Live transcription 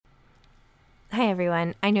Hi,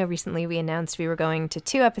 everyone. I know recently we announced we were going to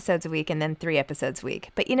 2 episodes a week and then 3 episodes a week.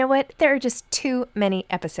 But you know what? There are just too many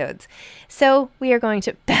episodes. So we are going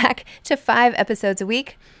back to 5 episodes a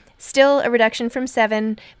week. Still a reduction from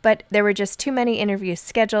 7, but there were just too many interviews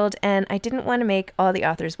scheduled, and I didn't want to make all the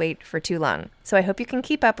authors wait for too long. So I hope you can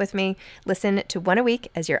keep up with me. Listen to 1 a week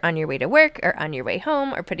as you're on your way to work or on your way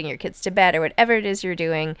home or putting your kids to bed or whatever it is you're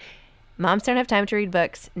doing. Moms Don't Have Time to Read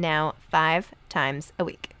Books, now 5 times a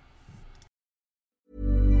week.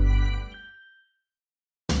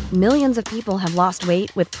 Millions of people have lost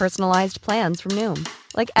weight with personalized plans from Noom.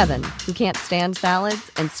 Like Evan, who can't stand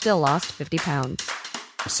salads and still lost 50 pounds.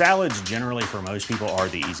 Salads generally for most people are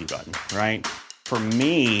the easy button, right? For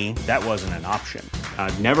me, that wasn't an option.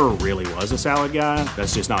 I never really was a salad guy.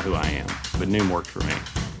 That's just not who I am. But Noom worked for me.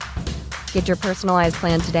 Get your personalized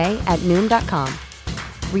plan today at Noom.com.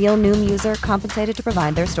 Real Noom user compensated to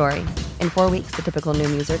provide their story. In 4 weeks, the typical Noom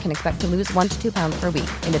user can expect to lose 1 to 2 pounds per week.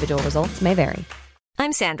 Individual results may vary.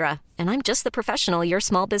 I'm Sandra, and I'm just the professional your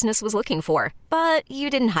small business was looking for. But you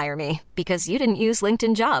didn't hire me because you didn't use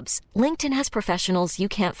LinkedIn Jobs. LinkedIn has professionals you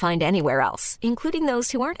can't find anywhere else, including those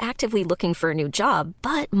who aren't actively looking for a new job,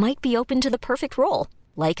 but might be open to the perfect role,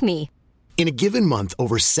 like me. In a given month,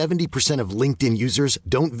 over 70% of LinkedIn users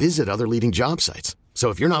don't visit other leading job sites. So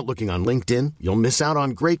if you're not looking on LinkedIn, you'll miss out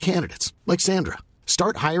on great candidates like Sandra.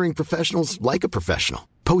 Start hiring professionals like a professional.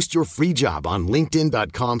 Post your free job on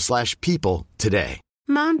linkedin.com/people today.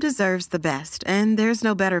 Mom deserves the best, and there's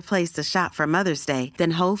no better place to shop for Mother's Day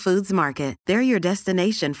than Whole Foods Market. They're your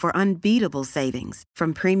destination for unbeatable savings,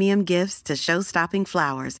 from premium gifts to show-stopping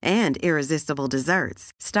flowers and irresistible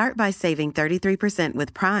desserts. Start by saving 33%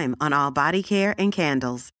 with Prime on all body care and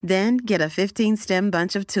candles. Then get a 15-stem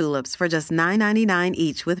bunch of tulips for just $9.99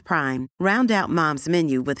 each with Prime. Round out Mom's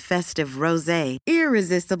menu with festive rosé,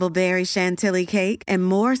 irresistible berry chantilly cake, and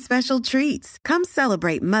more special treats. Come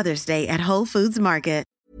celebrate Mother's Day at Whole Foods Market.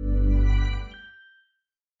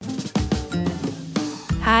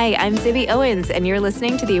 Hi, I'm Zibby Owens, and you're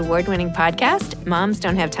listening to the award-winning podcast, Moms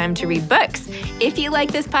Don't Have Time to Read Books. If you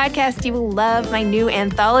like this podcast, you will love my new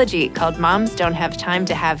anthology called Moms Don't Have Time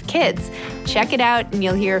to Have Kids. Check it out, and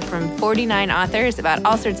you'll hear from 49 authors about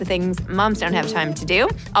all sorts of things moms don't have time to do.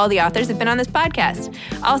 All the authors have been on this podcast.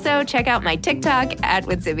 Also, check out my TikTok,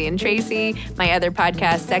 with Zibby and Tracy, my other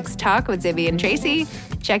podcast, Sex Talk with Zibby and Tracy.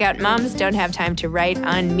 Check out Moms Don't Have Time to Write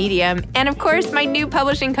on Medium. And of course, my new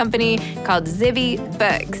publishing company called Zibby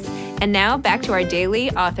Books. And now back to our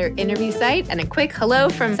daily author interview site and a quick hello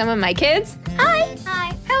from some of my kids. Hi.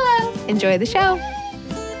 Hi. Hello. Enjoy the show.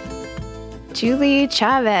 Julie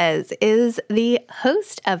Chavez is the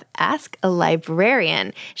host of Ask a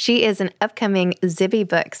Librarian. She is an upcoming Zibby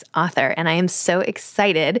Books author, and I am so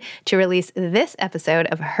excited to release this episode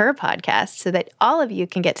of her podcast so that all of you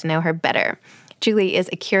can get to know her better. Julie is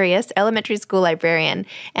a curious elementary school librarian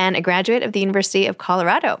and a graduate of the University of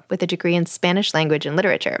Colorado with a degree in Spanish language and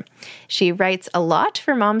literature. She writes a lot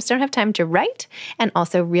for Moms Don't Have Time to Write and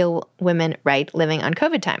also Real Women Write Living on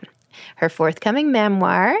COVID Time. Her forthcoming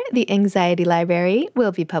memoir, The Anxiety Library,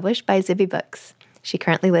 will be published by Zibby Books. She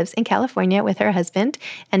currently lives in California with her husband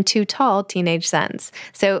and 2 tall teenage sons.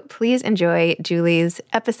 So please enjoy Julie's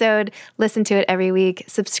episode. Listen to it every week,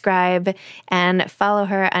 subscribe, and follow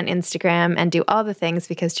her on Instagram and do all the things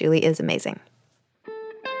because Julie is amazing.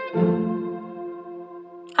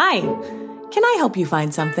 Hi, can I help you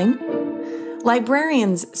find something?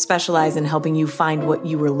 Librarians specialize in helping you find what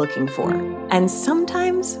you were looking for, and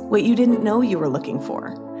sometimes what you didn't know you were looking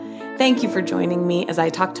for. Thank you for joining me as I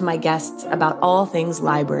talk to my guests about all things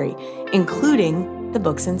library, including the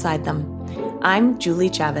books inside them. I'm Julie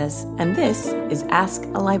Chavez, and this is Ask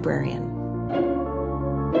a Librarian.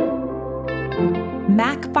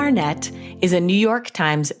 Mac Barnett is a New York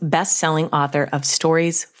Times best-selling author of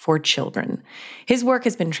stories for children. His work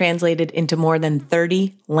has been translated into more than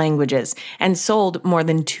 30 languages and sold more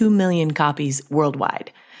than 2 million copies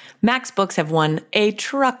worldwide. Mac's books have won a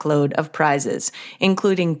truckload of prizes,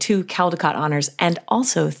 including 2 Caldecott honors and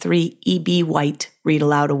also 3 E.B. White Read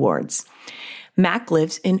Aloud Awards. Mac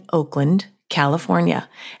lives in Oakland, California.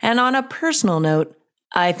 And on a personal note,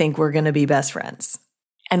 I think we're going to be best friends.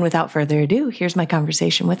 And without further ado, here's my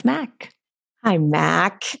conversation with Mac. Hi,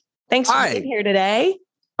 Mac. Thanks for being here today.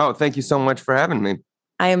 Oh, thank you so much for having me.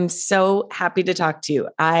 I am so happy to talk to you.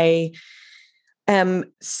 I am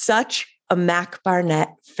such a Mac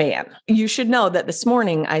Barnett fan. You should know that this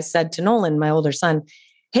morning I said to Nolan, my older son,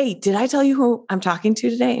 hey, did I tell you who I'm talking to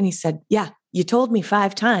today? And he said, yeah, you told me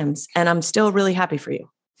 5 times and I'm still really happy for you.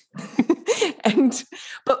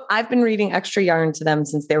 But I've been reading Extra Yarn to them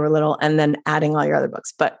since they were little and then adding all your other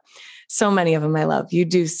books. But So many of them I love. You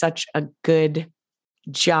do such a good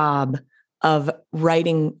job of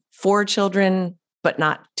writing for children, but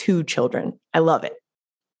not to children. I love it.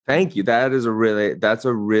 Thank you. That's a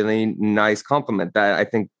really nice compliment. That I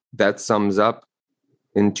think that sums up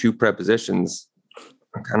in 2 prepositions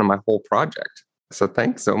kind of my whole project. So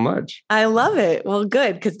thanks so much. I love it. Well,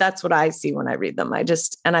 good, because that's what I see when I read them.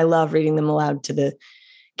 And I love reading them aloud to the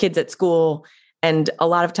kids at school. And a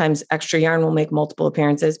lot of times Extra Yarn will make multiple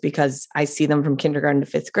appearances because I see them from kindergarten to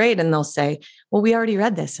 5th grade and they'll say, well, we already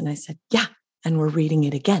read this. And I said, yeah, and we're reading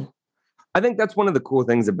it again. I think that's one of the cool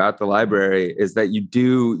things about the library is that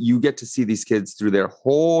you get to see these kids through their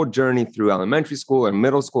whole journey through elementary school or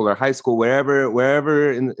middle school or high school,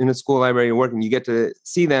 wherever in a school library you're working, you get to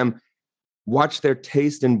see them watch their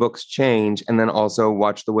taste in books change, and then also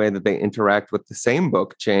watch the way that they interact with the same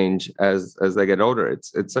book change as they get older.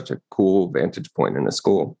 It's such a cool vantage point in a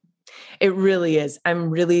school. It really is. I'm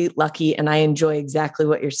really lucky and I enjoy exactly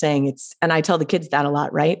what you're saying. And I tell the kids that a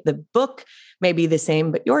lot, right? The book may be the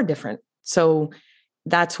same, but you're different. So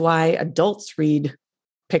that's why adults read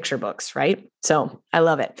picture books, right? So I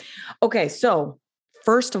love it. Okay. So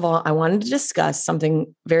first of all, I wanted to discuss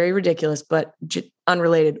something very ridiculous, but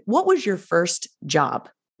unrelated. What was your first job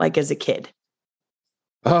like as a kid?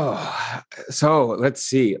 Oh, so let's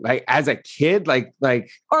see. Like as a kid, like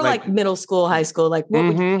middle school, high school, like what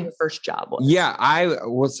would you say your first job was? Yeah,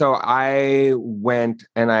 I went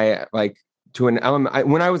and I to an element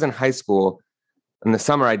when I was in high school in the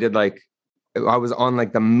summer, I was on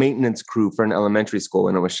the maintenance crew for an elementary school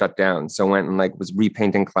and it was shut down. So I went and was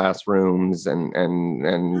repainting classrooms and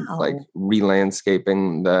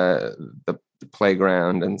re-landscaping the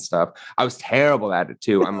playground and stuff. I was terrible at it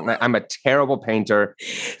too. I'm a terrible painter.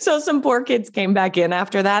 So some poor kids came back in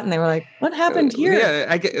after that and they were like, what happened here? Yeah,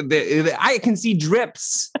 I can see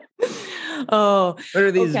drips. Oh, what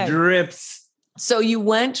are these drips? So you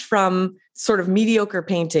went from sort of mediocre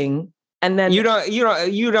painting and then you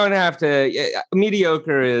don't have to.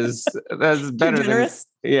 Mediocre that's better too generous?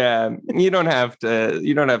 You don't have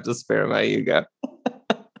to spare my ego.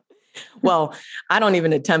 Well, I don't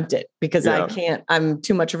even attempt it because I can't. I'm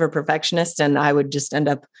too much of a perfectionist and I would just end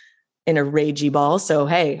up in a ragey ball. So,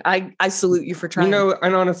 hey, I salute you for trying.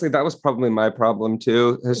 And honestly, that was probably my problem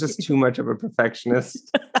too. I was just too much of a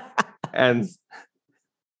perfectionist. And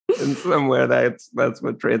somewhere that's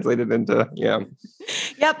what translated into,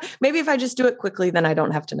 Yep. Maybe if I just do it quickly, then I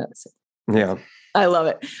don't have to notice it. Yeah. I love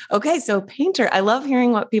it. Okay. So painter, I love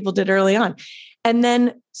hearing what people did early on. And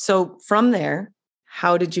then, so from there,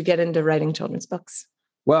 how did you get into writing children's books?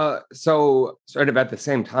 Well, so sort of at the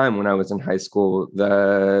same time when I was in high school,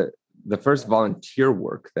 the first volunteer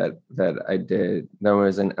work that I did, there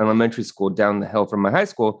was an elementary school down the hill from my high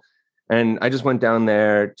school. And I just went down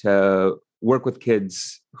there to work with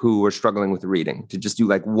kids who were struggling with reading, to just do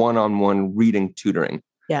one-on-one reading tutoring.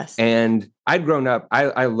 Yes. And I'd grown up,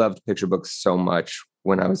 I loved picture books so much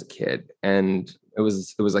when I was a kid. And it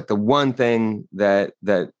was the one thing that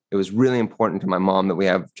it was really important to my mom that we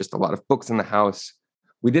have just a lot of books in the house.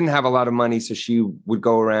 We didn't have a lot of money, so she would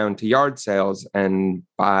go around to yard sales and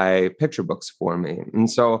buy picture books for me. And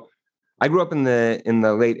so I grew up in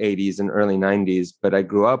the late 80s and early 90s, but I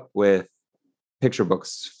grew up with picture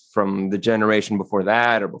books from the generation before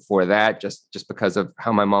that, just because of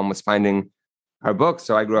how my mom was finding our books.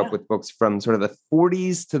 So I grew up with books from sort of the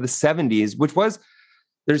 40s to the 70s, which was,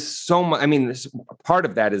 there's so much. I mean, part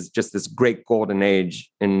of that is just this great golden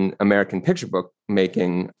age in American picture book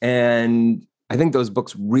making. And I think those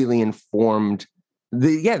books really informed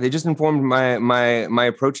they just informed my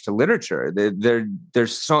approach to literature. They're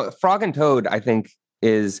so, Frog and Toad, I think,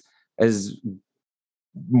 is as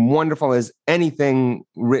wonderful as anything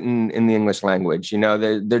written in the English language.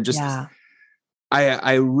 They're just,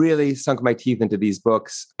 I really sunk my teeth into these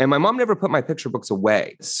books, and my mom never put my picture books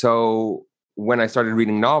away. So when I started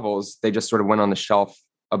reading novels, they just sort of went on the shelf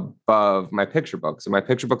above my picture books. And my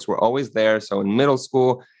picture books were always there. So in middle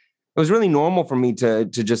school, it was really normal for me to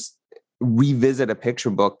just revisit a picture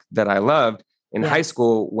book that I loved. In high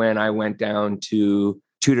school, when I went down to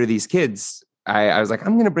tutor these kids, I was like,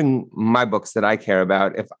 I'm going to bring my books that I care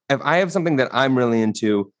about. If I have something that I'm really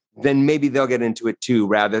into, then maybe they'll get into it too,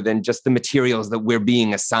 rather than just the materials that we're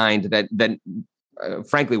being assigned that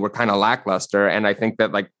frankly, were kind of lackluster. And I think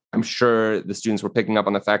that I'm sure the students were picking up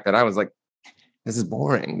on the fact that I was like, this is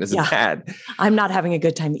boring. This is bad. I'm not having a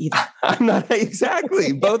good time either. I'm not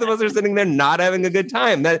exactly. Both of us are sitting there not having a good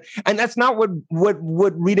time. That's not what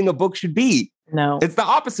reading a book should be. No, it's the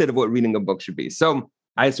opposite of what reading a book should be. So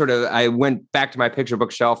I went back to my picture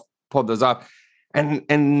book shelf, pulled those off,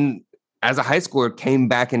 and as a high schooler, came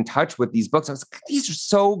back in touch with these books. I was like, these are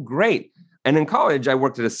so great. And in college, I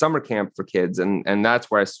worked at a summer camp for kids. And that's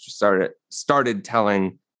where I started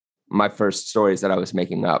telling my first stories that I was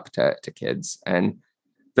making up to kids. And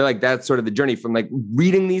I feel like that's sort of the journey from like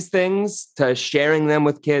reading these things to sharing them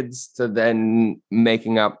with kids to then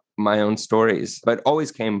making up my own stories, but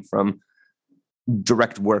always came from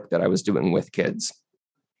direct work that I was doing with kids.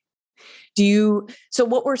 So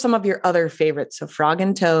what were some of your other favorites? So Frog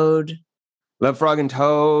and Toad. Love Frog and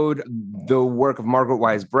Toad, the work of Margaret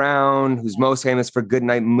Wise Brown, who's most famous for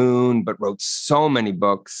Goodnight Moon, but wrote so many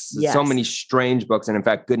books, so many strange books. And in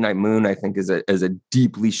fact, Goodnight Moon, I think, is a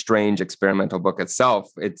deeply strange experimental book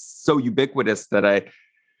itself. It's so ubiquitous that I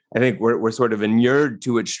think we're sort of inured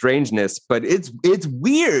to its strangeness, but it's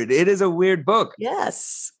weird. It is a weird book.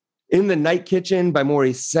 Yes. In the Night Kitchen by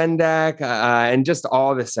Maurice Sendak, and just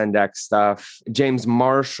all the Sendak stuff. James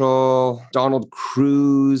Marshall, Donald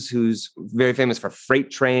Cruz, who's very famous for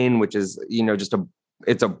Freight Train, which is,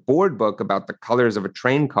 it's a board book about the colors of a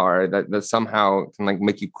train car that somehow can like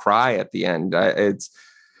make you cry at the end. I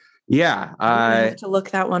have to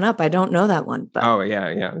look that one up. I don't know that one. But oh yeah,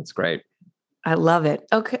 it's great. I love it.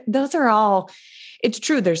 Okay, those are all. It's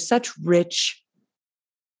true. There's such rich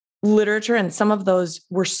literature, and some of those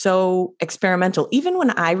were so experimental. Even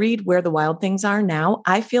when I read Where the Wild Things Are now,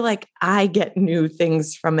 I feel like I get new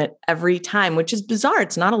things from it every time, which is bizarre.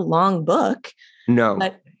 It's not a long book. No.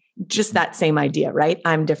 But just that same idea, right?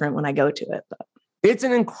 I'm different when I go to it. But it's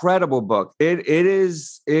an incredible book. It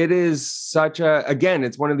is such again,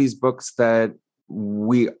 it's one of these books that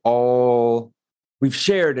we've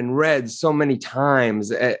shared and read so many times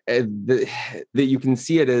that you can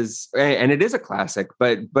see it as, and it is a classic,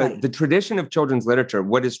 but right. The tradition of children's literature,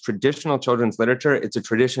 what is traditional children's literature? It's a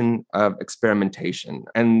tradition of experimentation.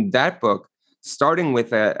 And that book, starting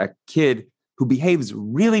with a kid who behaves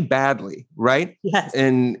really badly, right? Yes.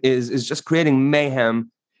 And is just creating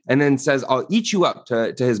mayhem, and then says, I'll eat you up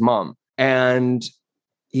to his mom. And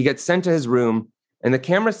he gets sent to his room, and the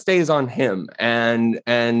camera stays on him. And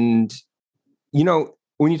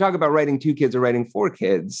when you talk about writing 2 kids or writing 4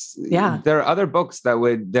 kids, there are other books that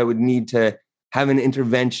would need to have an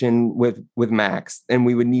intervention with Max, and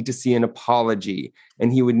we would need to see an apology,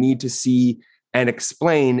 and he would need to see and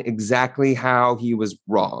explain exactly how he was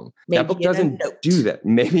wrong. Maybe that book doesn't do that.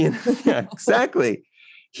 Maybe, exactly.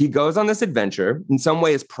 He goes on this adventure, in some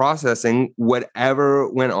way is processing whatever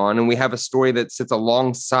went on. And we have a story that sits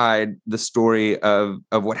alongside the story of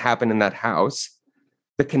what happened in that house.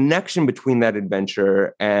 The connection between that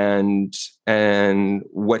adventure and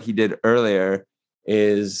what he did earlier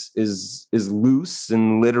is loose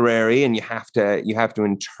and literary, and you have to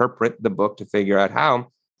interpret the book to figure out how.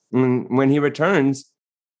 And when he returns,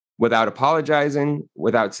 without apologizing,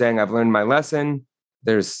 without saying, I've learned my lesson,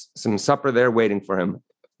 there's some supper there waiting for him.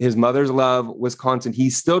 His mother's love was constant. He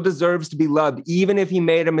still deserves to be loved, even if he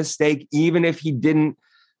made a mistake, even if he didn't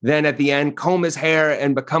then at the end comb his hair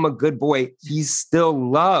and become a good boy. He's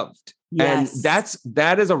still loved. Yes. And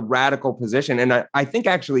that is a radical position. And I think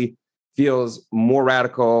actually feels more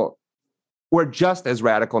radical, or just as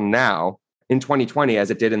radical now in 2020 as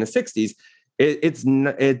it did in the 60s. It's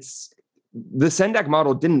the Sendak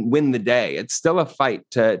model didn't win the day. It's still a fight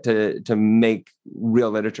to make real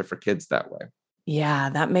literature for kids that way. Yeah,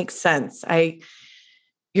 that makes sense.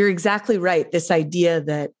 You're exactly right. This idea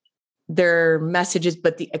that there are messages,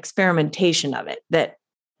 but the experimentation of it, that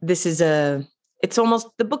this is it's almost,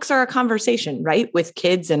 the books are a conversation, right? With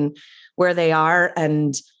kids and where they are.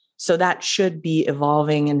 And so that should be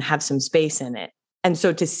evolving and have some space in it. And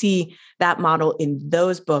so to see that model in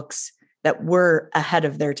those books that were ahead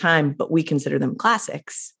of their time, but we consider them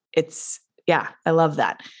classics, I love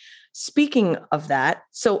that. Speaking of that,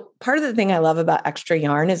 so part of the thing I love about Extra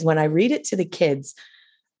Yarn is when I read it to the kids,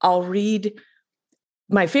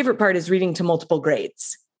 my favorite part is reading to multiple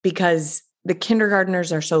grades, because the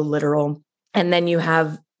kindergartners are so literal, and then you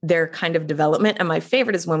have their kind of development. And my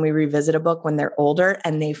favorite is when we revisit a book when they're older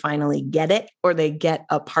and they finally get it, or they get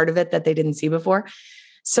a part of it that they didn't see before.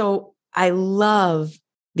 So I love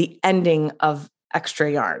the ending of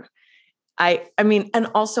Extra Yarn. I mean, and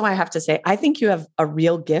also I have to say, I think you have a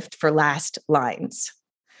real gift for last lines.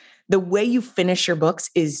 The way you finish your books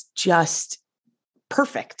is just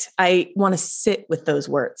perfect. I want to sit with those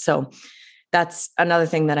words. So that's another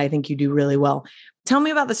thing that I think you do really well. Tell me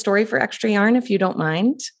about the story for Extra Yarn, if you don't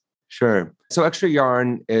mind. Sure. So Extra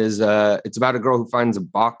Yarn is, it's about a girl who finds a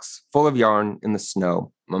box full of yarn in the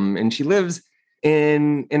snow. And she lives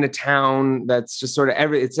in a town that's just sort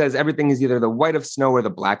of it says everything is either the white of snow or the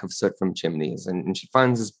black of soot from chimneys. And she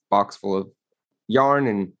finds this box full of yarn,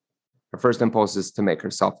 and Her first impulse is to make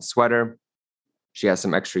herself a sweater. She has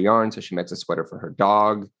some extra yarn, so she makes a sweater for her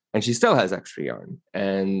dog. And she still has extra yarn.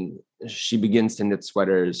 And she begins to knit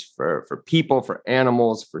sweaters for people, for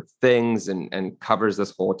animals, for things, and covers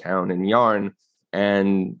this whole town in yarn.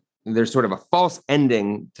 And there's sort of a false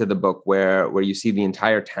ending to the book where you see the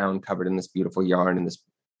entire town covered in this beautiful yarn in this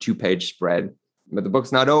 2-page spread. But the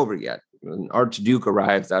book's not over yet. An Archduke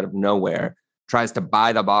arrives out of nowhere, tries to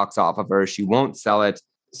buy the box off of her. She won't sell it.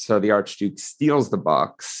 So the Archduke steals the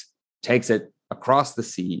box, takes it across the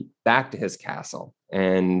sea, back to his castle,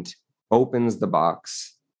 and opens the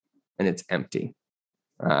box, and it's empty.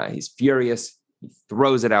 He's furious. He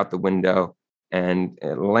throws it out the window, and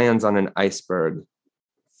it lands on an iceberg,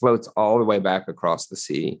 floats all the way back across the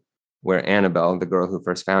sea, where Annabelle, the girl who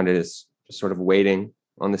first found it, is just sort of waiting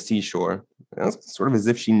on the seashore, sort of as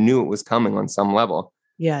if she knew it was coming on some level.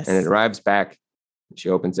 Yes. And it arrives back. She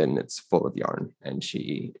opens it, and it's full of yarn, and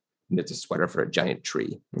she knits a sweater for a giant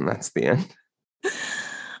tree. And that's the end.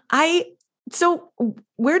 So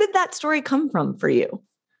where did that story come from for you?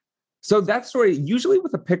 So that story, usually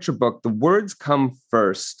with a picture book, the words come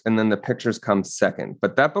first and then the pictures come second.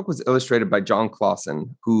 But that book was illustrated by John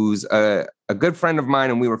Clausen, who's a good friend of mine.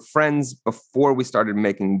 And we were friends before we started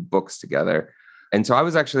making books together. And so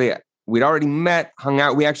we'd already met, hung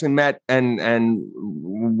out. We actually met. And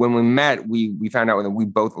when we met, we found out that we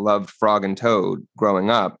both loved Frog and Toad growing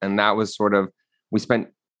up. And that was we spent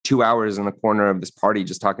 2 hours in the corner of this party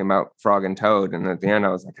just talking about Frog and Toad. And at the end, I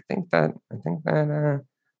was like, I think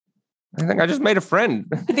I just made a friend.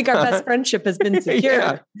 I think our best friendship has been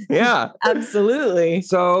secured. Yeah. Absolutely.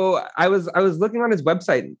 So I was looking on his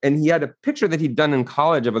website, and he had a picture that he'd done in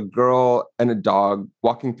college of a girl and a dog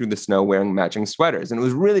walking through the snow wearing matching sweaters. And it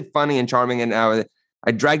was really funny and charming. And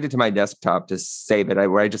I dragged it to my desktop to save it,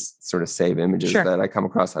 where I just sort of save images that I come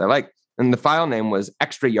across that I like. And the file name was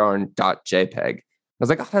extrayarn.jpg. I was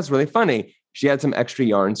like, oh, that's really funny. She had some extra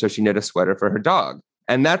yarn, so she knit a sweater for her dog.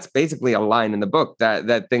 And that's basically a line in the book,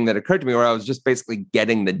 that thing that occurred to me, where I was just basically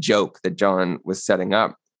getting the joke that John was setting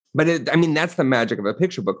up. But that's the magic of a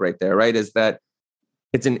picture book right there, right? Is that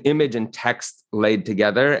it's an image and text laid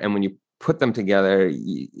together. And when you put them together,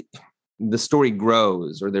 the story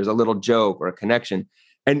grows, or there's a little joke or a connection.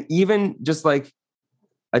 And even just like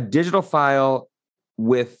a digital file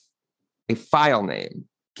with a file name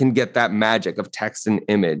can get that magic of text and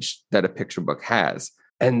image that a picture book has.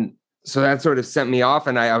 And so that sort of sent me off,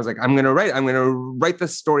 and I was like, I'm going to write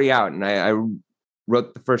this story out. And I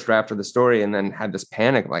wrote the first draft of the story, and then had this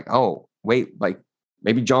panic, like, oh, wait, like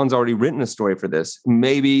maybe John's already written a story for this.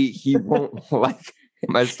 Maybe he won't like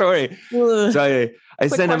my story. So I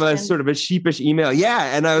sent him a sort of a sheepish email.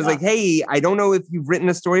 Yeah. And I was like, hey, I don't know if you've written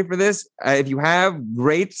a story for this. If you have,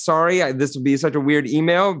 great. Sorry, this would be such a weird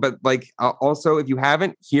email. But like, also, if you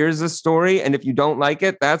haven't, here's a story. And if you don't like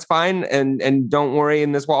it, that's fine. And don't worry.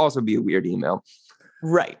 And this will also be a weird email.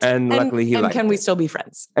 Right. And luckily he liked it. And can we still be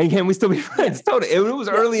friends? And can we still be friends? Totally. It was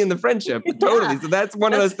early in the friendship. Totally. So that's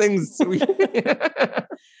one of those things.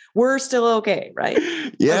 We're still okay, right?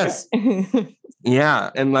 Yes. Okay. Yeah.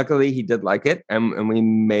 And luckily he did like it. And we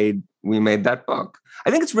made that book. I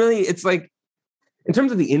think it's like, in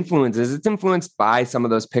terms of the influences, it's influenced by some of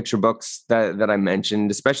those picture books that I mentioned,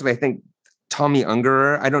 especially I think Tommy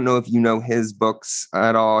Ungerer. I don't know if you know his books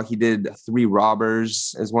at all. He did Three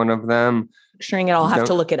Robbers as one of them. Picturing it, I'll have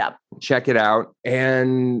to look it up. Check it out.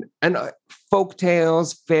 And folk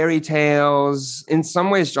tales, fairy tales. In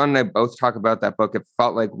some ways, John and I both talk about that book. It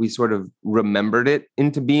felt like we sort of remembered it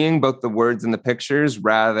into being, both the words and the pictures,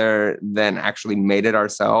 rather than actually made it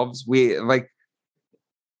ourselves. We like,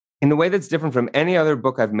 in a way that's different from any other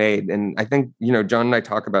book I've made. And I think, John and I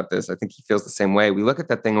talk about this. I think he feels the same way. We look at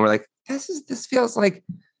that thing and we're like, this feels like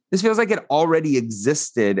it already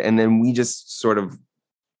existed. And then we just sort of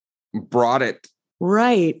brought it.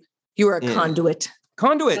 Right. You were a conduit.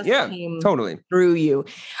 Yeah, totally. Through you.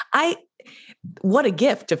 What a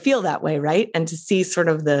gift to feel that way, right? And to see sort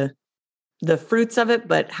of the fruits of it,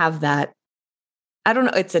 but have that, I don't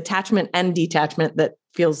know, it's attachment and detachment that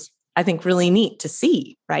feels, I think, really neat to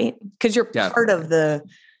see, right? Because you're part of the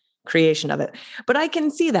creation of it. But I can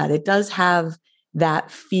see that it does have that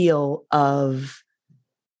feel of,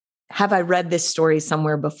 have I read this story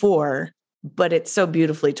somewhere before? But it's so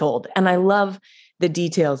beautifully told. And I love the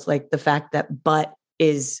details, like the fact that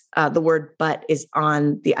the word but is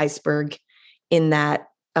on the iceberg in that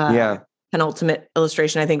penultimate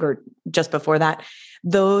illustration, I think, or just before that.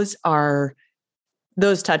 Those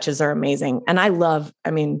touches are amazing.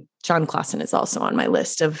 And John Clausen is also on my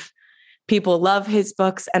list of people love his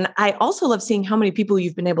books. And I also love seeing how many people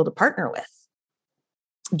you've been able to partner with.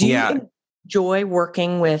 Do you enjoy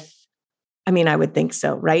working with I mean, I would think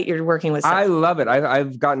so, right? You're working with... I love it.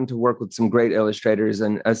 I've gotten to work with some great illustrators,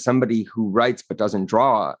 and as somebody who writes but doesn't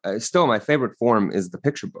draw, still my favorite form is the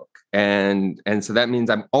picture book. And so that means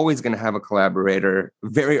I'm always going to have a collaborator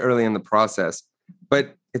very early in the process.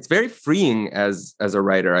 But it's very freeing as a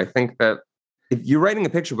writer. I think that if you're writing a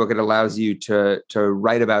picture book, it allows you to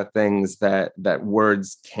write about things that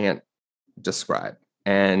words can't describe.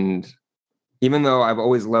 And even though I've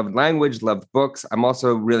always loved language, loved books, I'm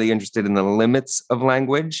also really interested in the limits of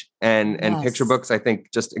language. And picture books, I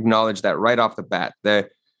think, just acknowledge that right off the bat. There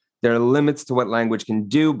are limits to what language can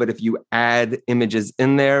do, but if you add images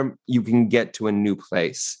in there, you can get to a new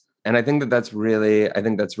place. And I think that's really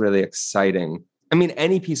exciting. I mean,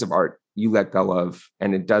 any piece of art you let go of,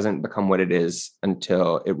 and it doesn't become what it is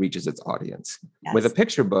until it reaches its audience. Yes. With a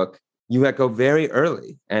picture book, you let go very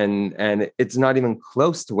early, and it's not even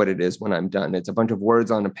close to what it is when I'm done. It's a bunch of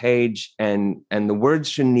words on a page, and the words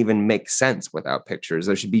shouldn't even make sense without pictures.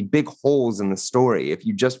 There should be big holes in the story. If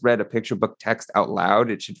you just read a picture book text out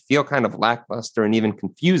loud, it should feel kind of lackluster and even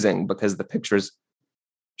confusing because the pictures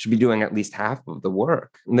should be doing at least half of the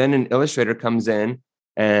work. And then an illustrator comes in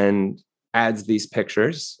and adds these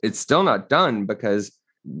pictures. It's still not done because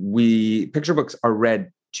picture books are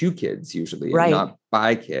read to kids usually, right, and not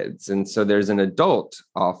by kids. And so there's an adult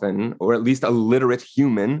often, or at least a literate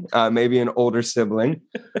human, maybe an older sibling.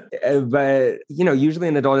 But, usually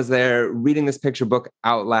an adult is there reading this picture book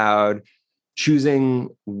out loud, choosing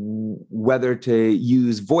whether to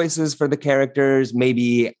use voices for the characters,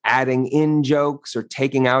 maybe adding in jokes or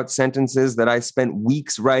taking out sentences that I spent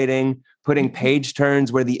weeks writing, putting page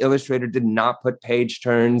turns where the illustrator did not put page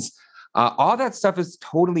turns. All that stuff is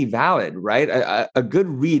totally valid, right? A good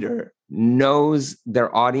reader knows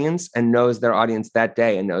their audience and knows their audience that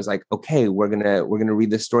day and knows like, okay, we're gonna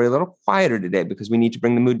read this story a little quieter today because we need to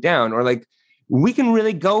bring the mood down, or like we can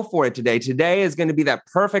really go for it today. Today is going to be that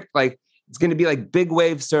perfect, like it's going to be like big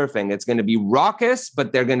wave surfing. It's going to be raucous,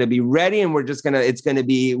 but they're going to be ready, and we're going to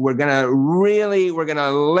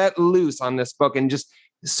let loose on this book and just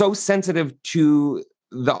so sensitive to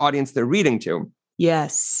the audience they're reading to.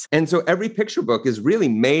 Yes. And so every picture book is really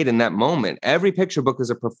made in that moment. Every picture book is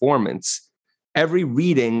a performance. Every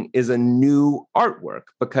reading is a new artwork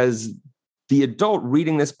because the adult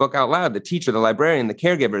reading this book out loud, the teacher, the librarian, the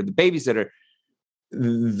caregiver, the babysitter,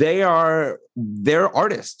 they're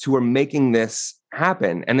artists who are making this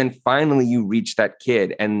happen. And then finally you reach that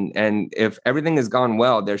kid. And if everything has gone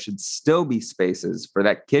well, there should still be spaces for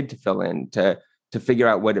that kid to fill in, to figure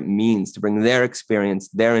out what it means, to bring their experience,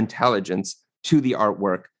 their intelligence to the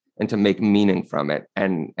artwork and to make meaning from it.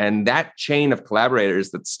 And that chain of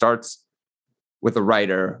collaborators that starts with a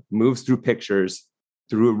writer, moves through pictures,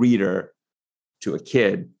 through a reader, to a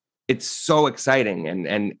kid, it's so exciting.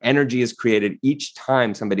 And energy is created each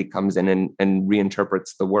time somebody comes in and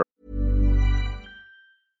reinterprets the work.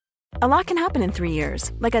 A lot can happen in 3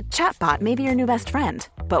 years, like a chatbot may be your new best friend.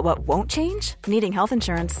 But what won't change? Needing health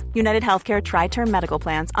insurance. United Healthcare Tri-Term Medical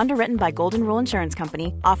Plans, underwritten by Golden Rule Insurance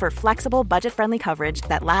Company, offer flexible, budget-friendly coverage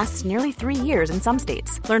that lasts nearly 3 years in some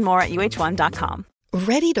states. Learn more at UH1.com.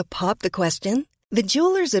 Ready to pop the question? The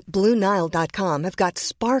jewelers at BlueNile.com have got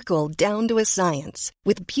sparkle down to a science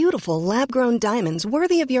with beautiful lab-grown diamonds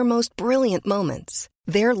worthy of your most brilliant moments.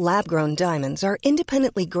 Their lab-grown diamonds are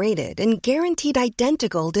independently graded and guaranteed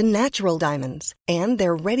identical to natural diamonds, and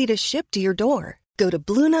they're ready to ship to your door. Go to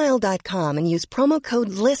BlueNile.com and use promo code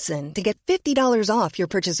LISTEN to get $50 off your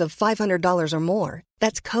purchase of $500 or more.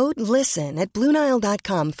 That's code LISTEN at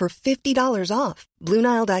BlueNile.com for $50 off.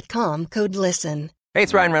 BlueNile.com, code LISTEN. Hey,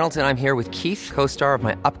 it's Ryan Reynolds, and I'm here with Keith, co-star of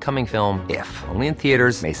my upcoming film, If, only in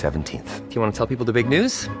theaters May 17th. Do you want to tell people the big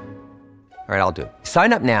news? All right, I'll do it.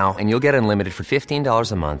 Sign up now and you'll get unlimited for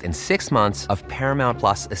 $15 a month and 6 months of Paramount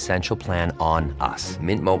Plus Essential Plan on us.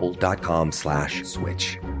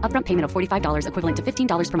 MintMobile.com/switch. Upfront payment of $45 equivalent to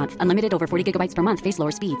 $15 per month. Unlimited over 40 gigabytes per month. Face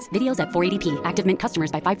lower speeds. Videos at 480p. Active Mint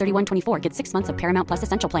customers by 531.24 get 6 months of Paramount Plus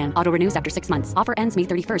Essential Plan. Auto renews after 6 months. Offer ends May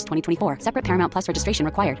 31st, 2024. Separate Paramount Plus registration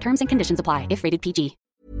required. Terms and conditions apply if rated PG.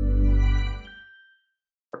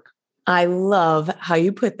 I love how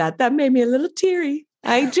you put that. That made me a little teary.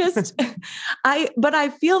 But I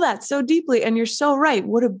feel that so deeply. And you're so right.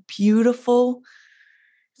 What a beautiful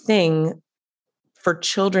thing for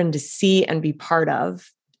children to see and be part of.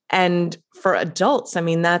 And for adults, I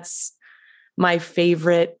mean, that's my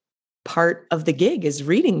favorite part of the gig is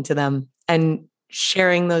reading to them and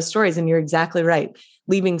sharing those stories. And you're exactly right.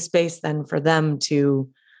 Leaving space then for them to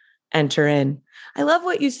enter in. I love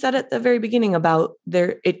what you said at the very beginning about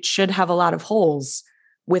it should have a lot of holes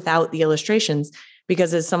without the illustrations.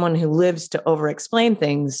 because as someone who lives to over-explain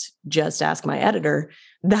things, just ask my editor,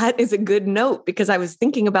 that is a good note, because I was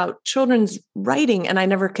thinking about children's writing and I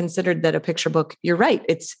never considered that a picture book, you're right,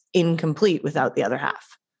 it's incomplete without the other half.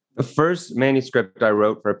 The first manuscript I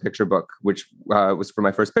wrote for a picture book, which was for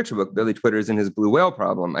my first picture book, Billy Twitters and His Blue Whale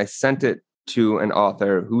Problem, I sent it to an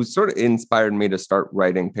author who sort of inspired me to start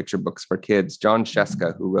writing picture books for kids, John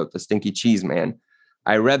Sheska, who wrote The Stinky Cheese Man.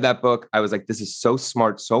 I read that book. I was like, this is so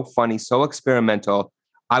smart, so funny, so experimental.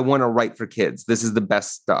 I want to write for kids. This is the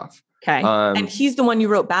best stuff. Okay. And he's the one you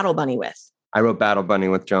wrote Battle Bunny with. I wrote Battle Bunny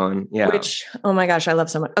with John. Yeah. Which, oh my gosh, I love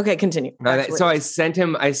so much. Okay, continue. So I sent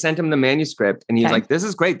him the manuscript and he's like, this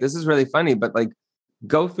is great. This is really funny, but like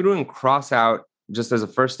go through and cross out, just as a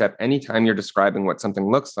first step, anytime you're describing what something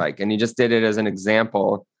looks like. And he just did it as an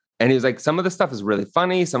example. And he was like, some of the stuff is really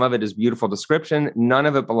funny. Some of it is beautiful description. None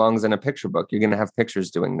of it belongs in a picture book. You're going to have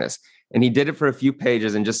pictures doing this. And he did it for a few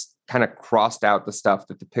pages and just kind of crossed out the stuff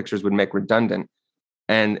that the pictures would make redundant.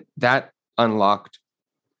 And that unlocked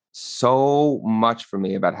so much for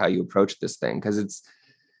me about how you approach this thing. Because it's,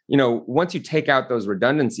 once you take out those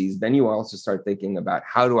redundancies, then you also start thinking about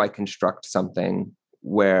how do I construct something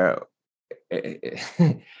where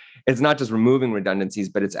it's not just removing redundancies,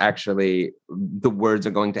 but it's actually the words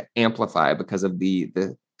are going to amplify because of the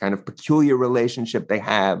kind of peculiar relationship they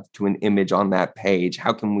have to an image on that page.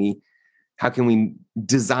 How can we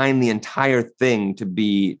design the entire thing to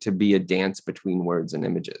be a dance between words and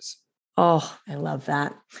images? Oh, I love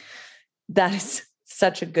that. That is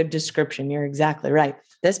such a good description. You're exactly right.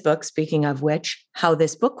 This book, speaking of which, how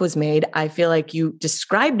this book was made, I feel like you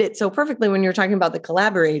described it so perfectly when you're talking about the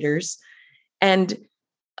collaborators. And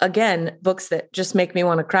again, books that just make me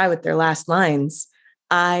want to cry with their last lines.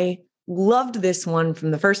 I loved this one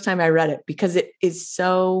from the first time I read it because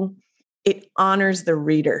it honors the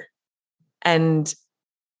reader. And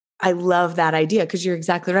I love that idea because you're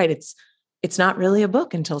exactly right. It's not really a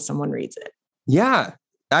book until someone reads it. Yeah,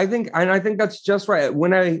 I think that's just right.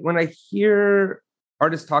 When I hear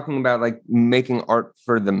artists talking about like making art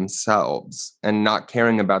for themselves and not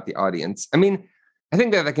caring about the audience, I mean, I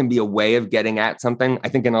think that can be a way of getting at something. I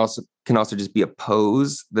think can also just be a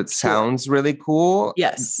pose that sounds really cool.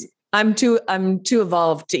 Yes. I'm too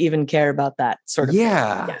evolved to even care about that sort of thing.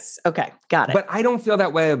 Yes. Okay. Got it. But I don't feel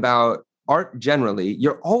that way about art generally.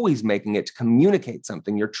 You're always making it to communicate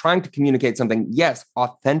something. You're trying to communicate something, yes,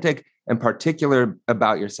 authentic and particular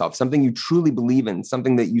about yourself, something you truly believe in,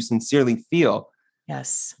 something that you sincerely feel.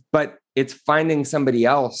 Yes. But it's finding somebody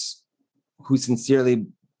else who sincerely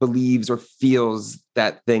believes or feels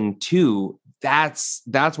that thing too. That's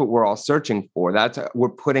what we're all searching for. We're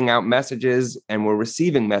putting out messages and we're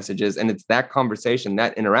receiving messages. And it's that conversation,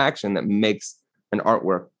 that interaction that makes an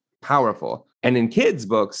artwork powerful. And in kids'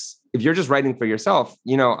 books, if you're just writing for yourself,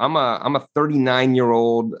 I'm a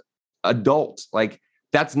 39-year-old adult. Like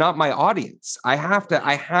that's not my audience. I have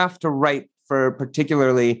to write for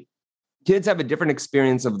particularly kids have a different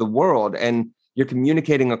experience of the world, and you're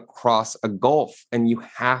communicating across a gulf, and you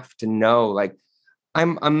have to know, like,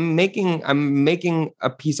 I'm making a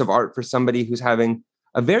piece of art for somebody who's having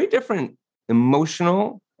a very different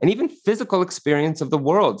emotional and even physical experience of the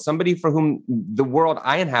world. Somebody for whom the world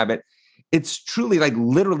I inhabit, it's truly like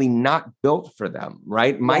literally not built for them,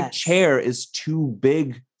 right? My chair is too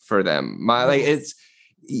big for them. It's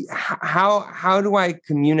how do I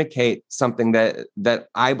communicate something that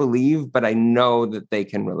I believe, but I know that they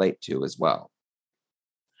can relate to as well?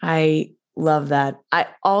 I love that.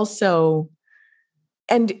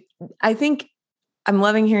 And I think I'm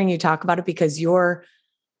loving hearing you talk about it because your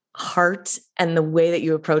heart and the way that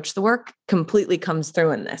you approach the work completely comes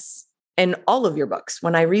through in this. In all of your books,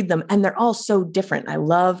 when I read them, and they're all so different. I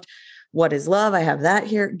loved What is Love? I have that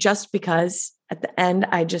here just because at the end,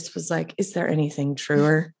 I just was like, is there anything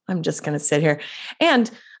truer? I'm just going to sit here. And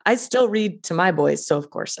I still read to my boys. So of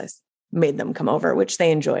course I made them come over, which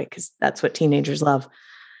they enjoy because that's what teenagers love.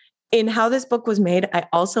 In how this book was made, I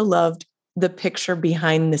also loved the picture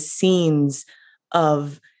behind the scenes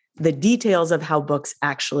of the details of how books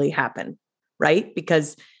actually happen, right?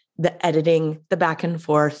 Because the editing, the back and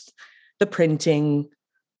forth, the printing,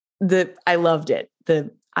 I loved it.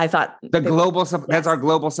 I thought that's our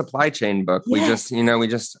global supply chain book. Yes. We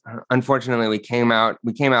just unfortunately we came out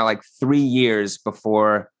like 3 years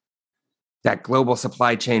before that global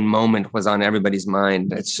supply chain moment was on everybody's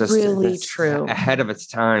mind. It's just really true. Ahead of its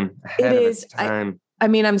time. I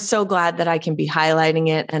mean, I'm so glad that I can be highlighting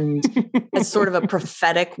it and as sort of a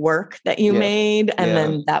prophetic work that you made. And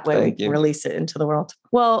then that way we can release it into the world.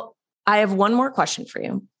 Well, I have one more question for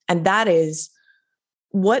you. And that is,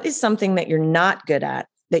 what is something that you're not good at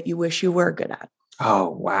that you wish you were good at? Oh,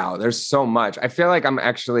 wow. There's so much. I feel like I'm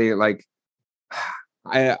actually like,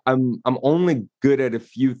 I'm only good at a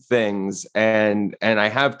few things, and I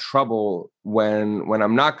have trouble when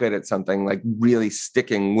I'm not good at something, like really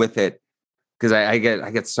sticking with it, because I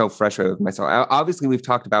get so frustrated with myself. Obviously, we've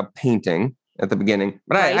talked about painting at the beginning,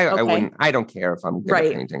 but I don't care if I'm good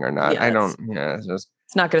at painting or not. Yeah, it's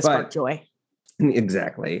not going to spark joy.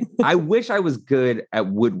 Exactly. I wish I was good at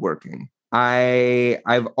woodworking.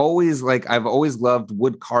 I've always loved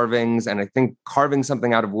wood carvings, and I think carving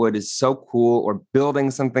something out of wood is so cool, or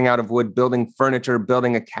building something out of wood, building furniture,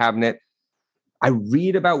 building a cabinet. I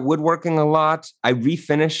read about woodworking a lot. I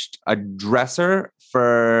refinished a dresser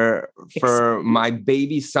for my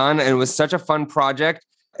baby son, and it was such a fun project.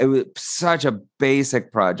 It was such a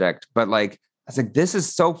basic project, but like, I was like, this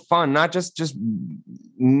is so fun, not just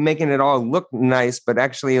making it all look nice, but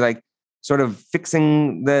actually like sort of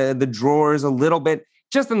fixing the drawers a little bit,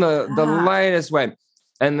 just in the lightest way.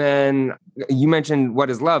 And then you mentioned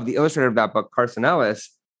What is Love, the illustrator of that book, Carson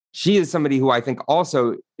Ellis. She is somebody who I think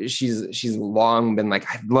also she's long been like,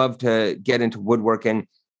 I'd love to get into woodworking.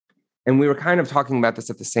 And we were kind of talking about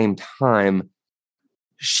this at the same time.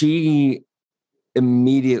 She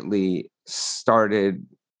immediately started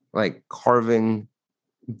like carving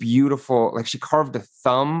beautiful, like she carved a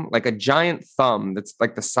thumb, like a giant thumb that's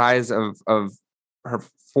like the size of her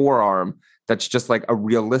forearm, that's just like a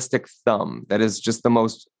realistic thumb that is just the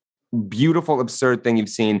most beautiful, absurd thing you've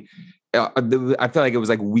seen. I feel like it was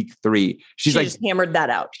like week 3. She like just hammered that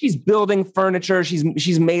out. She's building furniture.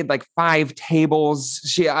 She's made like 5 tables.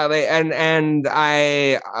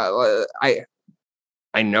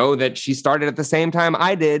 I know that she started at the same time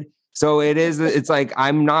I did. So it's like,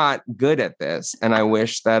 I'm not good at this, and I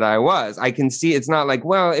wish that I was. I can see it's not like,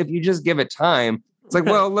 well, if you just give it time. It's like,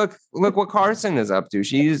 well, look what Carson is up to.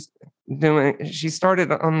 She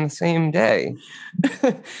started on the same day.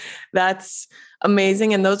 That's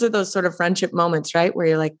amazing. And those are those sort of friendship moments, right? Where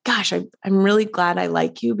you're like, gosh, I'm really glad I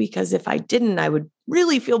like you, because if I didn't, I would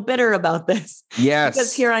really feel bitter about this. Yes.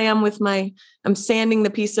 Because here I am I'm sanding the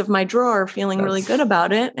piece of my drawer, feeling really good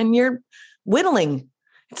about it. And you're whittling.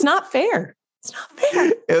 It's not fair. It's not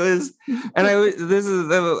fair. It was, and I wish, this is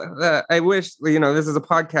a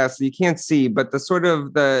podcast, so you can't see, but the sort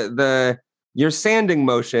of your sanding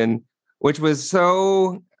motion, which was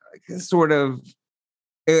so sort of,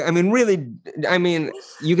 you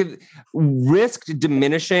could risk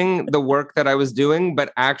diminishing the work that I was doing,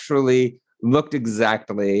 but actually looked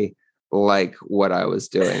exactly like what I was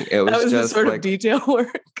doing. It was just the sort of detail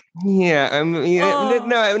work. Yeah.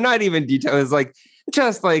 No, not even detail. It was like,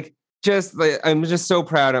 just like I'm just so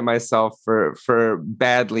proud of myself for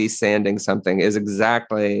badly sanding something. Is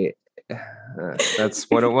exactly that's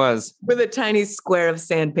what it was. With a tiny square of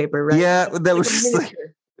sandpaper, right? Yeah, that was just like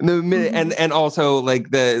and also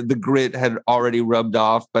like the grit had already rubbed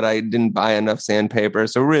off, but I didn't buy enough sandpaper.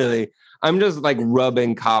 So really, I'm just like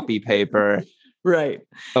rubbing copy paper right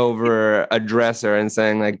over a dresser and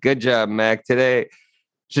saying like, "Good job, Mac.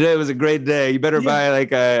 Today was a great day. You better buy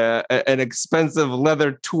like an expensive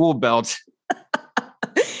leather tool belt.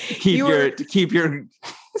 Keep your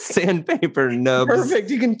sandpaper nubs. Perfect.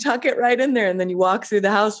 You can tuck it right in there, and then you walk through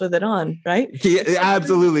the house with it on, right? Yeah,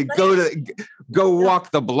 absolutely. Go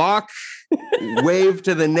walk the block. Wave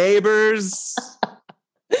to the neighbors.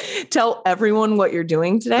 Tell everyone what you're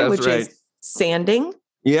doing today, which is sanding.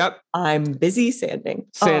 Yep. I'm busy sanding.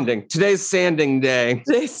 Sanding. Today's sanding day.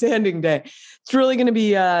 It's really going to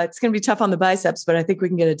be, it's going to be tough on the biceps, but I think we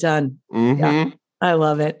can get it done. Mm-hmm. Yeah, I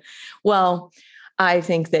love it. Well, I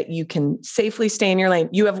think that you can safely stay in your lane.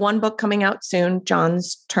 You have one book coming out soon,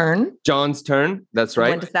 John's Turn. John's Turn. That's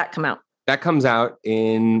right. When does that come out? That comes out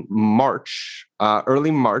in March,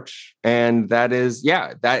 early March. And that is,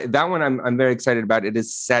 that one I'm very excited about. It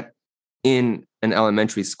is set in an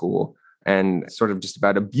elementary school, and sort of just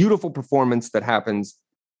about a beautiful performance that happens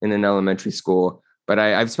in an elementary school. But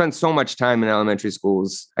I've spent so much time in elementary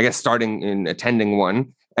schools, I guess starting in attending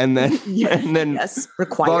one, and then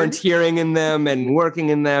volunteering in them and working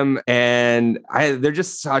in them. And they're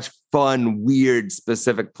just such fun, weird,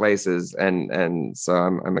 specific places. And so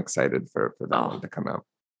I'm excited for that one to come out.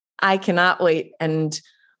 I cannot wait. And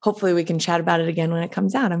hopefully we can chat about it again when it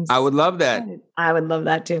comes out. I would love that. I would love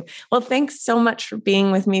that too. Well, thanks so much for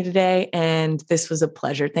being with me today. And this was a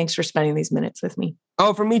pleasure. Thanks for spending these minutes with me.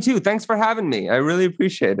 Oh, for me too. Thanks for having me. I really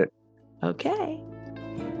appreciate it. Okay.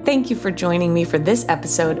 Thank you for joining me for this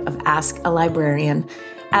episode of Ask a Librarian.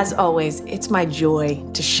 As always, it's my joy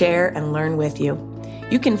to share and learn with you.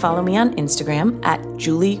 You can follow me on Instagram at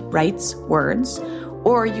Julie Writes Words,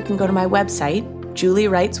 or you can go to my website,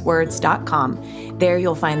 juliewriteswords.com. There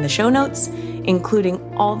you'll find the show notes including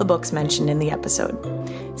all the books mentioned in the episode.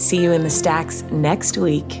 See you in the stacks next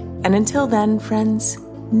week. And until then, friends,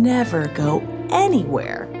 never go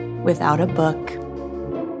anywhere without a book.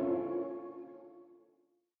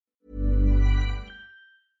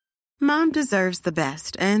 Mom deserves the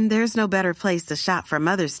best, and there's no better place to shop for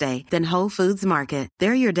Mother's Day than Whole Foods Market.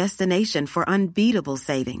 They're your destination for unbeatable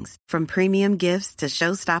savings, from premium gifts to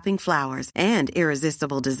show-stopping flowers and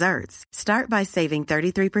irresistible desserts. Start by saving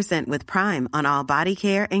 33% with Prime on all body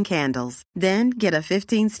care and candles. Then get a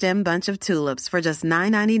 15-stem bunch of tulips for just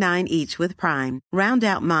 $9.99 each with Prime. Round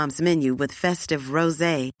out Mom's menu with festive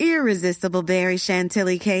rosé, irresistible berry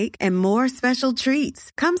chantilly cake, and more special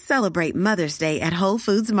treats. Come celebrate Mother's Day at Whole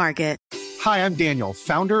Foods Market. Hi, I'm Daniel,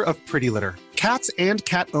 founder of Pretty Litter. Cats and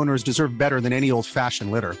cat owners deserve better than any old-fashioned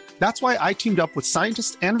litter. That's why I teamed up with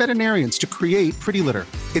scientists and veterinarians to create Pretty Litter.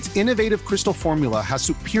 Its innovative crystal formula has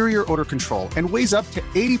superior odor control and weighs up to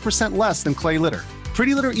 80% less than clay litter.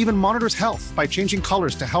 Pretty Litter even monitors health by changing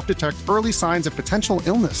colors to help detect early signs of potential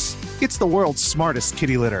illness. It's the world's smartest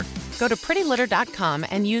kitty litter. Go to prettylitter.com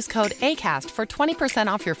and use code ACAST for 20%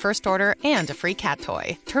 off your first order and a free cat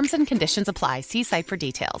toy. Terms and conditions apply. See site for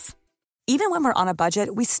details. Even when we're on a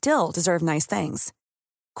budget, we still deserve nice things.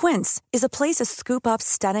 Quince is a place to scoop up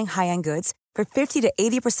stunning high-end goods for 50 to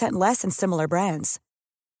 80% less than similar brands.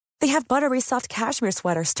 They have buttery soft cashmere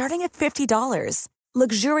sweaters starting at $50,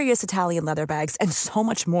 luxurious Italian leather bags, and so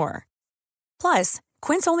much more. Plus,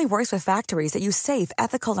 Quince only works with factories that use safe,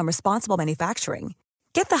 ethical, and responsible manufacturing.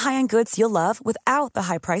 Get the high-end goods you'll love without the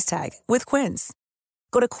high price tag with Quince.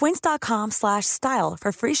 Go to quince.com/style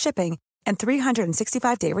for free shipping and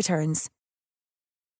 365-day returns.